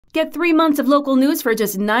Get 3 months of local news for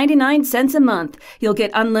just 99 cents a month. You'll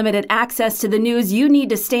get unlimited access to the news you need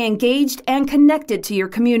to stay engaged and connected to your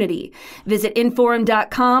community. Visit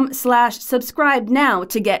inforum.com/subscribe now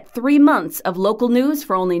to get 3 months of local news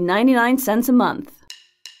for only 99 cents a month.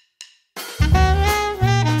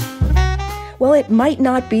 Well, it might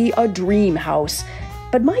not be a dream house,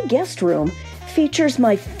 but my guest room features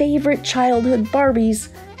my favorite childhood Barbies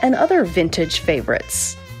and other vintage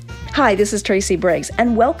favorites. Hi, this is Tracy Briggs,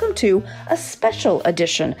 and welcome to a special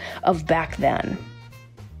edition of Back Then.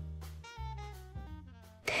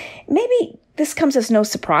 Maybe this comes as no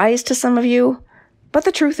surprise to some of you, but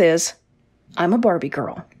the truth is, I'm a Barbie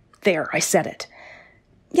girl. There, I said it.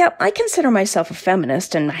 Yeah, I consider myself a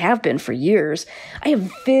feminist and have been for years. I have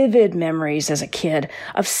vivid memories as a kid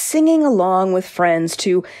of singing along with friends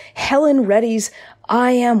to Helen Reddy's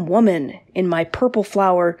I Am Woman in my purple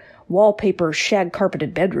flower wallpaper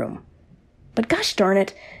shag-carpeted bedroom. But gosh darn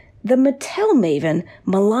it, the Mattel maven,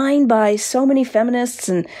 maligned by so many feminists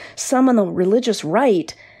and some on the religious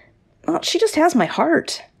right, well, she just has my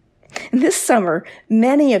heart. This summer,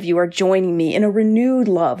 many of you are joining me in a renewed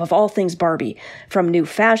love of all things Barbie, from new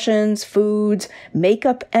fashions, foods,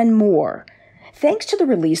 makeup, and more. Thanks to the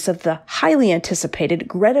release of the highly anticipated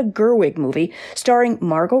Greta Gerwig movie starring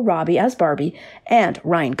Margot Robbie as Barbie and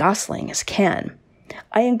Ryan Gosling as Ken.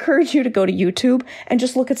 I encourage you to go to YouTube and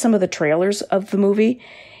just look at some of the trailers of the movie.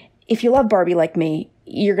 If you love Barbie like me,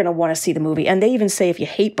 you're going to want to see the movie. And they even say if you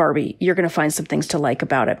hate Barbie, you're going to find some things to like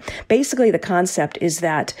about it. Basically, the concept is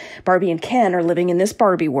that Barbie and Ken are living in this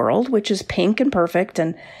Barbie world, which is pink and perfect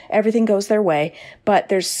and everything goes their way. But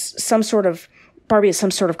Barbie has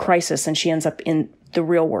some sort of crisis and she ends up in the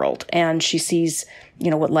real world and she sees,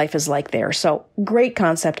 what life is like there. So great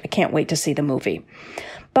concept. I can't wait to see the movie.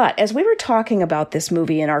 But as we were talking about this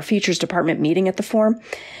movie in our features department meeting at the Forum,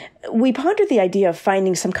 we pondered the idea of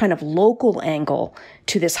finding some kind of local angle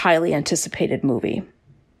to this highly anticipated movie.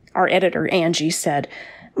 Our editor, Angie, said,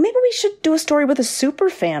 maybe we should do a story with a super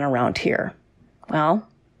fan around here. Well,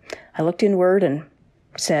 I looked inward and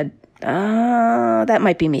said, that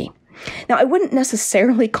might be me. Now, I wouldn't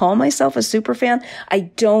necessarily call myself a super fan.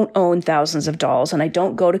 I don't own thousands of dolls and I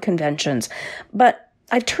don't go to conventions, but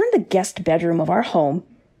I've turned the guest bedroom of our home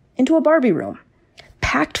into a Barbie room,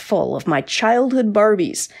 packed full of my childhood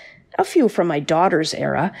Barbies, a few from my daughter's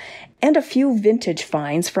era, and a few vintage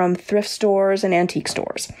finds from thrift stores and antique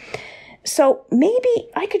stores. So maybe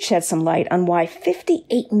I could shed some light on why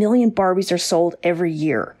 58 million Barbies are sold every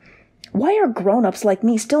year. Why are grown-ups like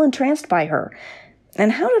me still entranced by her?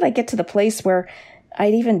 And how did I get to the place where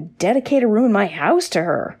I'd even dedicate a room in my house to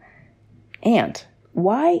her? And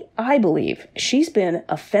why I believe she's been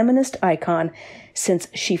a feminist icon since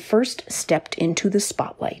she first stepped into the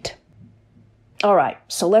spotlight. All right,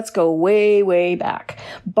 so let's go way, way back.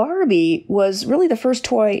 Barbie was really the first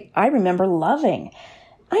toy I remember loving.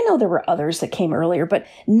 I know there were others that came earlier, but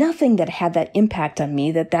nothing that had that impact on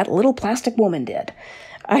me that little plastic woman did.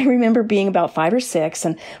 I remember being about 5 or 6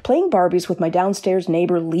 and playing Barbies with my downstairs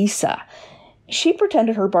neighbor, Lisa. She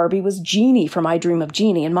pretended her Barbie was Jeannie from I Dream of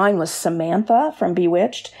Jeannie, and mine was Samantha from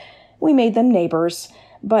Bewitched. We made them neighbors,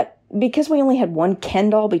 but because we only had one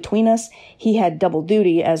Ken doll between us, he had double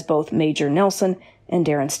duty as both Major Nelson and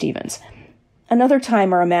Darren Stevens. Another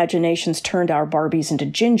time, our imaginations turned our Barbies into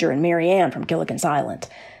Ginger and Mary Ann from Gilligan's Island.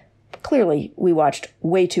 Clearly, we watched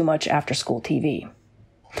way too much after-school TV.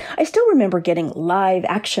 I still remember getting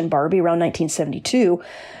live-action Barbie around 1972.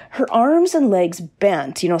 Her arms and legs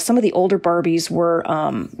bent. Some of the older Barbies were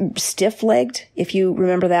stiff-legged, if you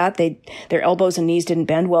remember that. Their elbows and knees didn't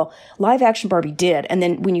bend. Well, live-action Barbie did. And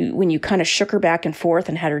then when you kind of shook her back and forth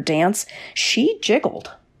and had her dance, she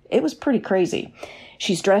jiggled. It was pretty crazy.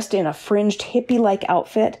 She's dressed in a fringed hippie-like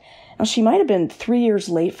outfit. Now, she might have been 3 years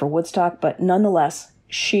late for Woodstock, but nonetheless,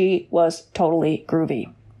 she was totally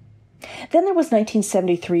groovy. Then there was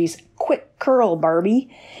 1973's Quick Curl Barbie.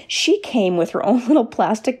 She came with her own little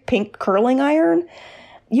plastic pink curling iron.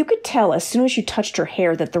 You could tell as soon as you touched her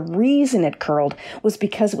hair that the reason it curled was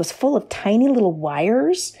because it was full of tiny little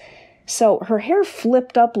wires. So her hair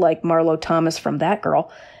flipped up like Marlo Thomas from That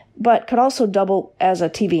Girl, but could also double as a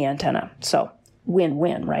TV antenna. So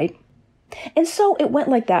win-win, right? And so it went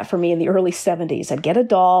like that for me in the early 70s. I'd get a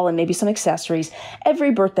doll and maybe some accessories every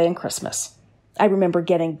birthday and Christmas. I remember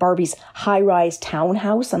getting Barbie's high-rise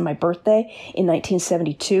townhouse on my birthday in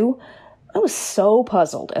 1972. I was so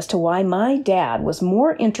puzzled as to why my dad was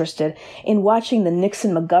more interested in watching the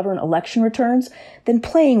Nixon-McGovern election returns than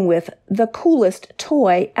playing with the coolest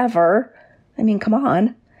toy ever. I mean, come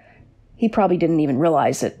on. He probably didn't even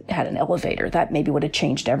realize it had an elevator. That maybe would have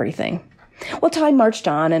changed everything. Well, time marched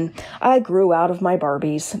on, and I grew out of my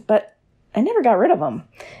Barbies, but I never got rid of them.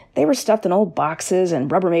 They were stuffed in old boxes and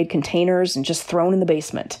Rubbermaid containers and just thrown in the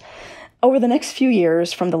basement. Over the next few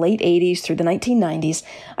years, from the late 80s through the 1990s,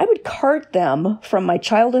 I would cart them from my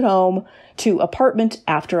childhood home to apartment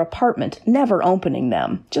after apartment, never opening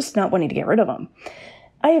them, just not wanting to get rid of them.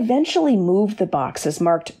 I eventually moved the boxes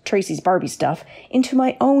marked Tracy's Barbie stuff into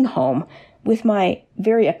my own home with my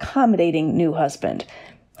very accommodating new husband.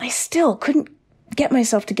 I still couldn't get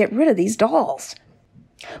myself to get rid of these dolls.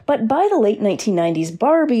 But by the late 1990s,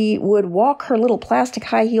 Barbie would walk her little plastic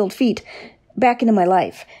high-heeled feet back into my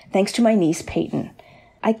life, thanks to my niece, Peyton.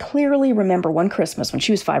 I clearly remember one Christmas when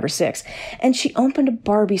she was 5 or 6, and she opened a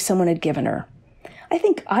Barbie someone had given her. I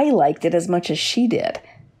think I liked it as much as she did.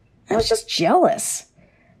 I was just jealous.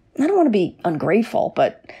 I don't want to be ungrateful,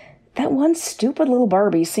 but that one stupid little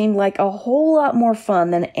Barbie seemed like a whole lot more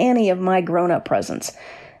fun than any of my grown-up presents.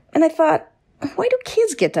 And I thought, why do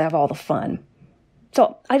kids get to have all the fun?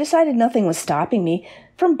 So I decided nothing was stopping me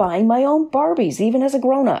from buying my own Barbies, even as a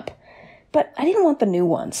grown-up. But I didn't want the new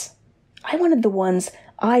ones. I wanted the ones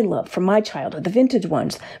I loved from my childhood, the vintage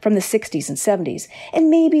ones from the 60s and 70s, and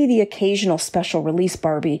maybe the occasional special release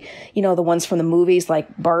Barbie, the ones from the movies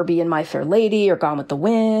like Barbie and My Fair Lady or Gone with the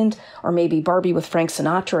Wind, or maybe Barbie with Frank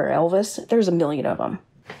Sinatra or Elvis. There's a million of them.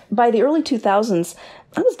 By the early 2000s,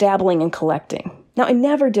 I was dabbling in collecting. Now, I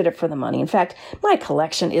never did it for the money. In fact, my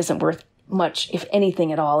collection isn't worth much, if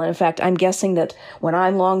anything at all. And in fact, I'm guessing that when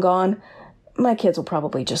I'm long gone, my kids will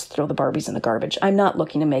probably just throw the Barbies in the garbage. I'm not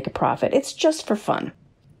looking to make a profit. It's just for fun.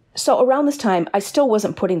 So around this time, I still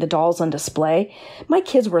wasn't putting the dolls on display. My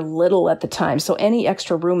kids were little at the time, so any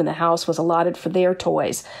extra room in the house was allotted for their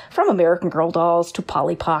toys, from American Girl dolls to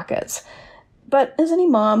Polly Pockets. But as any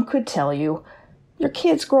mom could tell you, your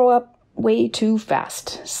kids grow up way too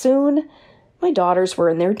fast. Soon, my daughters were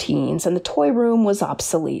in their teens, and the toy room was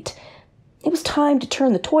obsolete. It was time to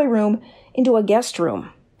turn the toy room into a guest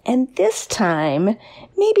room. And this time,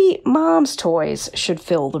 maybe Mom's toys should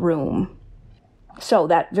fill the room. So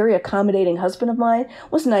that very accommodating husband of mine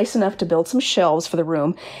was nice enough to build some shelves for the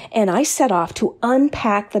room, and I set off to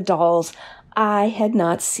unpack the dolls I had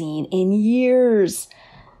not seen in years.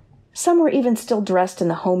 Some were even still dressed in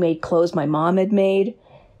the homemade clothes my mom had made.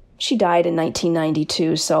 She died in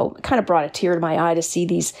 1992, so it kind of brought a tear to my eye to see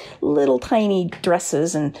these little tiny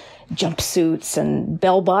dresses and jumpsuits and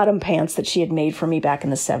bell-bottom pants that she had made for me back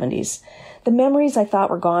in the 70s. The memories I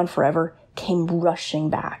thought were gone forever came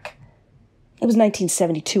rushing back. It was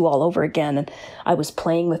 1972 all over again, and I was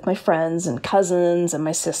playing with my friends and cousins and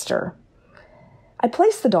my sister. I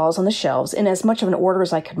placed the dolls on the shelves in as much of an order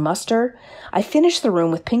as I could muster. I finished the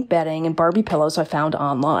room with pink bedding and Barbie pillows I found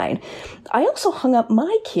online. I also hung up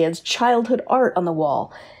my kids' childhood art on the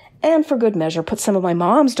wall, and for good measure put some of my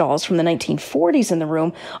mom's dolls from the 1940s in the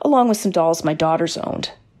room, along with some dolls my daughters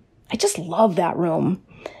owned. I just love that room.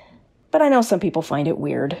 But I know some people find it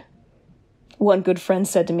weird. One good friend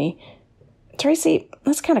said to me, "Tracy,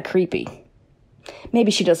 that's kind of creepy."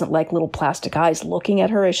 Maybe she doesn't like little plastic eyes looking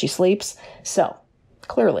at her as she sleeps. So,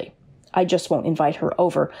 clearly, I just won't invite her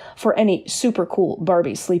over for any super cool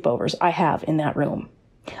Barbie sleepovers I have in that room.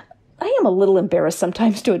 I am a little embarrassed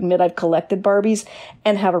sometimes to admit I've collected Barbies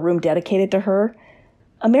and have a room dedicated to her.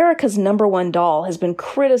 America's #1 doll has been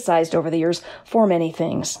criticized over the years for many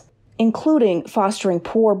things, including fostering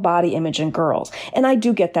poor body image in girls. And I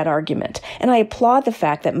do get that argument. And I applaud the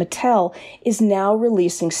fact that Mattel is now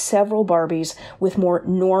releasing several Barbies with more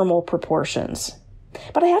normal proportions.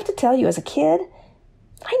 But I have to tell you, as a kid,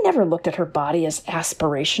 I never looked at her body as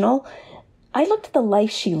aspirational. I looked at the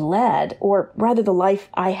life she led, or rather the life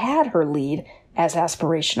I had her lead, as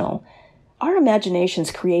aspirational. Our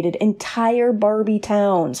imaginations created entire Barbie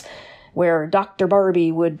towns, where Dr.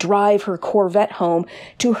 Barbie would drive her Corvette home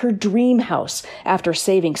to her Dreamhouse after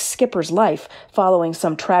saving Skipper's life following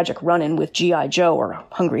some tragic run-in with G.I. Joe or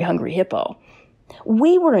Hungry Hungry Hippo.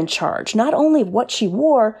 We were in charge not only of what she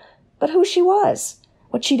wore, but who she was,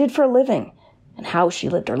 what she did for a living, and how she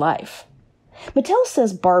lived her life. Mattel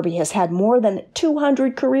says Barbie has had more than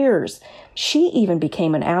 200 careers. She even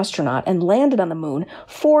became an astronaut and landed on the moon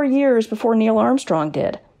 4 years before Neil Armstrong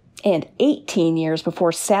did, and 18 years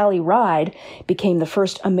before Sally Ride became the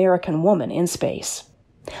first American woman in space.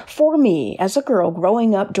 For me, as a girl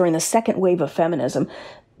growing up during the second wave of feminism,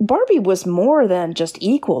 Barbie was more than just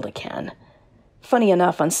equal to Ken. Funny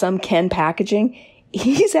enough, on some Ken packaging,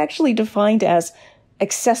 he's actually defined as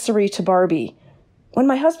accessory to Barbie. When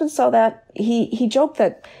my husband saw that, he joked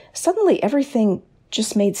that suddenly everything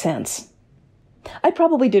just made sense. I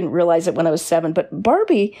probably didn't realize it when I was 7, but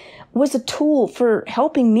Barbie was a tool for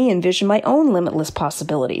helping me envision my own limitless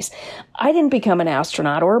possibilities. I didn't become an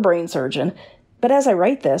astronaut or a brain surgeon, but as I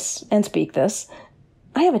write this and speak this,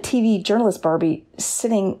 I have a TV journalist Barbie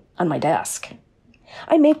sitting on my desk.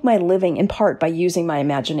 I make my living in part by using my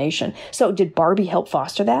imagination. So did Barbie help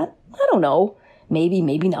foster that? I don't know. Maybe,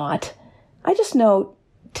 maybe not. I just know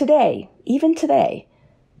today, even today,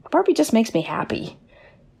 Barbie just makes me happy.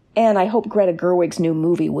 And I hope Greta Gerwig's new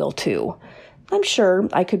movie will too. I'm sure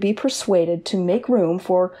I could be persuaded to make room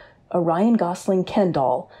for a Ryan Gosling Ken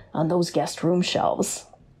doll on those guest room shelves.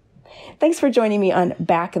 Thanks for joining me on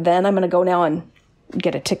Back Then. I'm going to go now and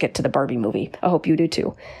get a ticket to the Barbie movie. I hope you do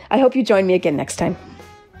too. I hope you join me again next time.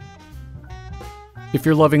 If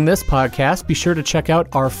you're loving this podcast, be sure to check out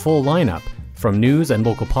our full lineup. From news and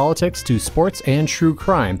local politics to sports and true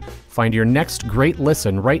crime, find your next great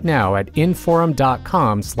listen right now at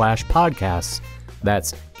inforum.com/podcasts.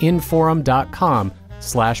 That's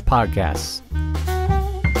inforum.com/podcasts.